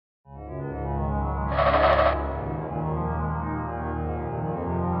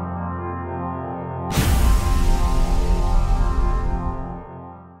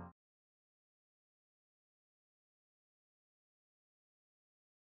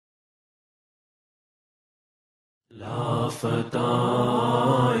لا فتى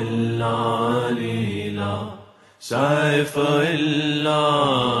إلا لي لا سيف إلا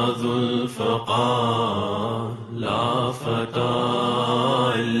ذو الفقار لا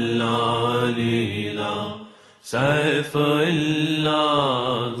فتى إلا لي لا سيف إلا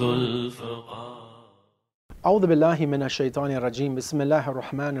ذو الفقار أعوذ بالله من الشيطان الرجيم بسم الله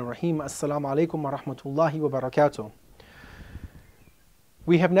الرحمن الرحيم السلام عليكم ورحمة الله وبركاته.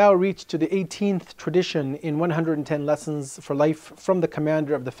 We have now reached to the 18th tradition in 110 lessons for life from the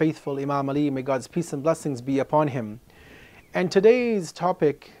commander of the faithful, Imam Ali, may God's peace and blessings be upon him. And today's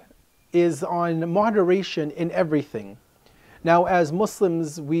topic is on moderation in everything. Now, as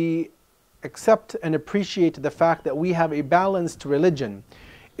Muslims, we accept and appreciate the fact that we have a balanced religion.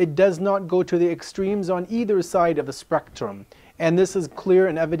 It does not go to the extremes on either side of the spectrum. And this is clear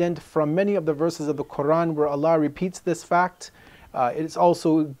and evident from many of the verses of the Quran where Allah repeats this fact. It's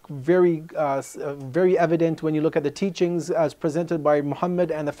also very evident when you look at the teachings as presented by Muhammad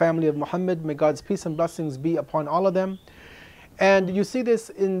and the family of Muhammad. May God's peace and blessings be upon all of them. And you see this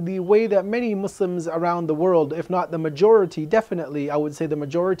in the way that many Muslims around the world, if not the majority, definitely I would say the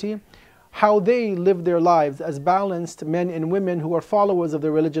majority, how they live their lives as balanced men and women who are followers of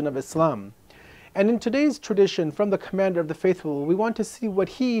the religion of Islam. And in today's tradition from the commander of the faithful, we want to see what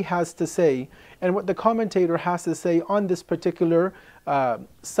he has to say and what the commentator has to say on this particular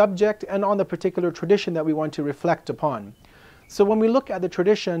subject and on the particular tradition that we want to reflect upon. So when we look at the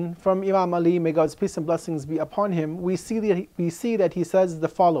tradition from Imam Ali, may God's peace and blessings be upon him, we see that he says the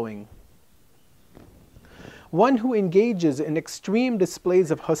following. One who engages in extreme displays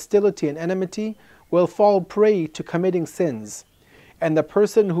of hostility and enmity will fall prey to committing sins. And the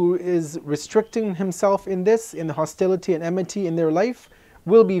person who is restricting himself in this, in the hostility and enmity in their life,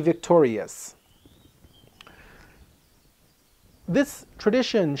 will be victorious. This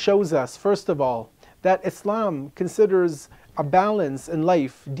tradition shows us, first of all, that Islam considers a balance in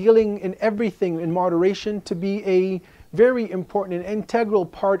life, dealing in everything in moderation, to be a very important and integral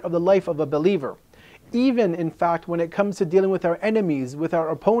part of the life of a believer. Even, in fact, when it comes to dealing with our enemies, with our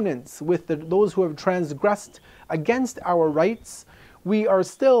opponents, with those who have transgressed against our rights, we are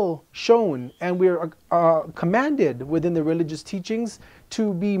still shown and we are commanded within the religious teachings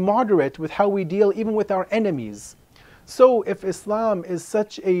to be moderate with how we deal even with our enemies. So if Islam is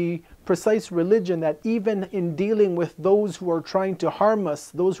such a precise religion that even in dealing with those who are trying to harm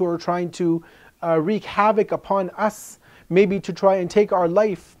us, those who are trying to wreak havoc upon us, maybe to try and take our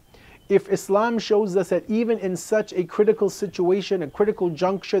life, if Islam shows us that even in such a critical situation, a critical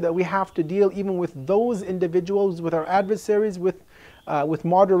juncture, that we have to deal even with those individuals, with our adversaries, with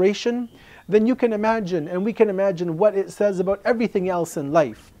moderation, then you can imagine, and we can imagine what it says about everything else in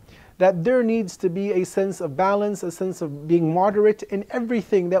life. That there needs to be a sense of balance, a sense of being moderate in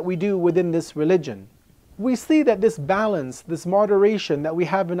everything that we do within this religion. We see that this balance, this moderation that we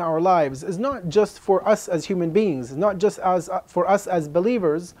have in our lives is not just for us as human beings, not just for us as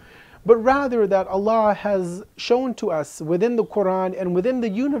believers, but rather that Allah has shown to us within the Quran and within the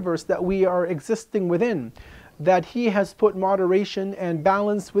universe that we are existing within, that He has put moderation and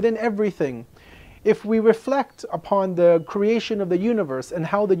balance within everything. If we reflect upon the creation of the universe and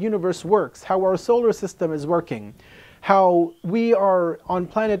how the universe works, how our solar system is working, how we are on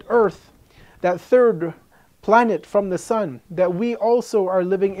planet Earth, that third planet from the sun, that we also are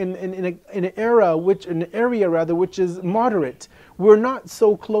living in an area which is moderate. We're not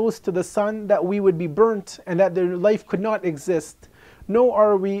so close to the sun that we would be burnt and that their life could not exist. Nor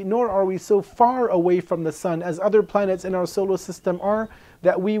are we so far away from the sun as other planets in our solar system are,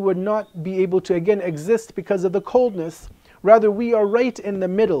 that we would not be able to again exist because of the coldness. Rather, we are right in the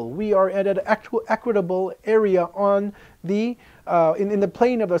middle. We are at an equitable area on the in the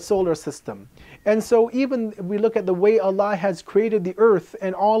plane of the solar system. And so even we look at the way Allah has created the earth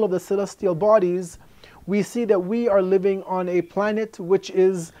and all of the celestial bodies, we see that we are living on a planet which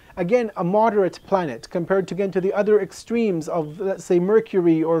is, again, a moderate planet compared to, again, to the other extremes of, let's say,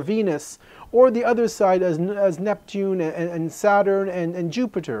 Mercury or Venus, or the other side as Neptune and Saturn and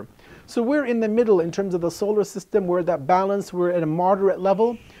Jupiter. So we're in the middle in terms of the solar system. We're at that balance, we're at a moderate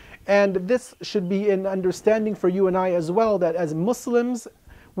level. And this should be an understanding for you and I as well, that as Muslims,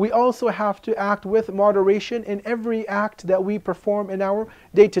 we also have to act with moderation in every act that we perform in our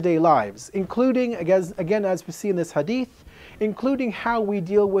day-to-day lives, including, again, as we see in this hadith, including how we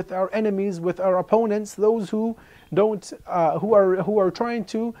deal with our enemies, with our opponents, those who are trying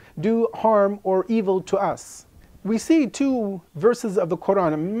to do harm or evil to us. We see two verses of the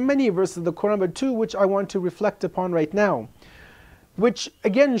Quran, many verses of the Quran, but two which I want to reflect upon right now. which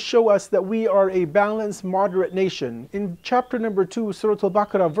again show us that we are a balanced, moderate nation. In chapter number 2, Surah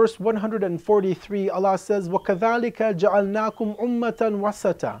Al-Baqarah, verse 143, Allah says, وَكَذَلِكَ جَعَلْنَاكُمْ أُمَّةً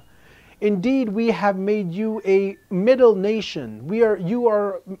وَسَطًا. Indeed, we have made you a middle nation. You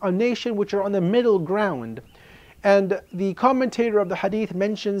are a nation which are on the middle ground. And the commentator of the hadith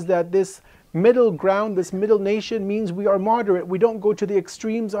mentions that this middle ground, this middle nation, means we are moderate. We don't go to the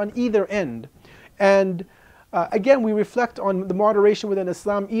extremes on either end. And again, we reflect on the moderation within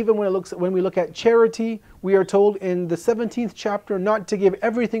Islam. Even when we look at charity, we are told in the 17th chapter not to give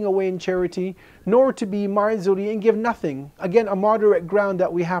everything away in charity, nor to be miserly and give nothing. Again, a moderate ground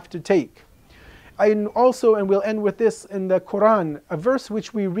that we have to take. And also, and we'll end with this, in the Quran, a verse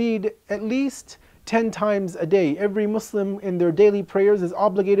which we read at least 10 times a day. Every Muslim in their daily prayers is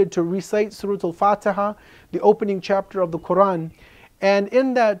obligated to recite Surah Al-Fatiha, the opening chapter of the Quran. And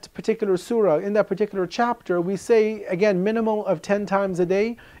in that particular surah, in that particular chapter, we say, again, minimum of 10 times a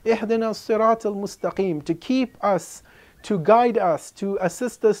day, اهدنا الصراط المستقيم, to keep us, to guide us, to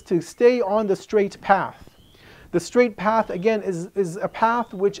assist us to stay on the straight path. The straight path, again, is a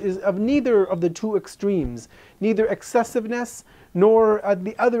path which is of neither of the two extremes, neither excessiveness nor at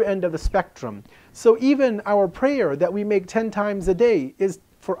the other end of the spectrum. So even our prayer that we make 10 times a day is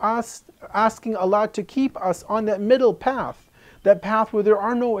for us asking Allah to keep us on that middle path, that path where there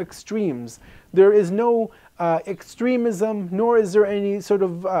are no extremes. There is no extremism, nor is there any sort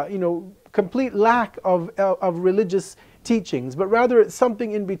of complete lack of religious teachings, but rather it's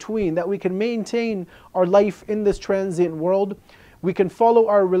something in between, that we can maintain our life in this transient world, we can follow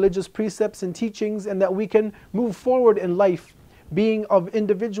our religious precepts and teachings, and that we can move forward in life being of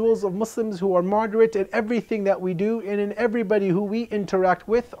individuals, of Muslims who are moderate in everything that we do and in everybody who we interact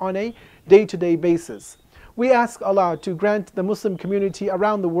with on a day-to-day basis. We ask Allah to grant the Muslim community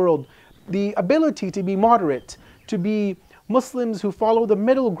around the world the ability to be moderate, to be Muslims who follow the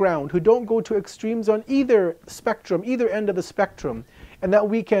middle ground, who don't go to extremes on either spectrum, either end of the spectrum, and that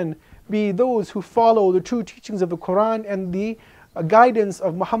we can be those who follow the true teachings of the Quran and the guidance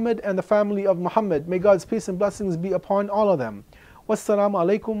of Muhammad and the family of Muhammad. May God's peace and blessings be upon all of them. Wassalamu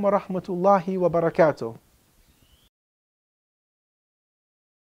alaikum wa rahmatullahi wa barakatuh.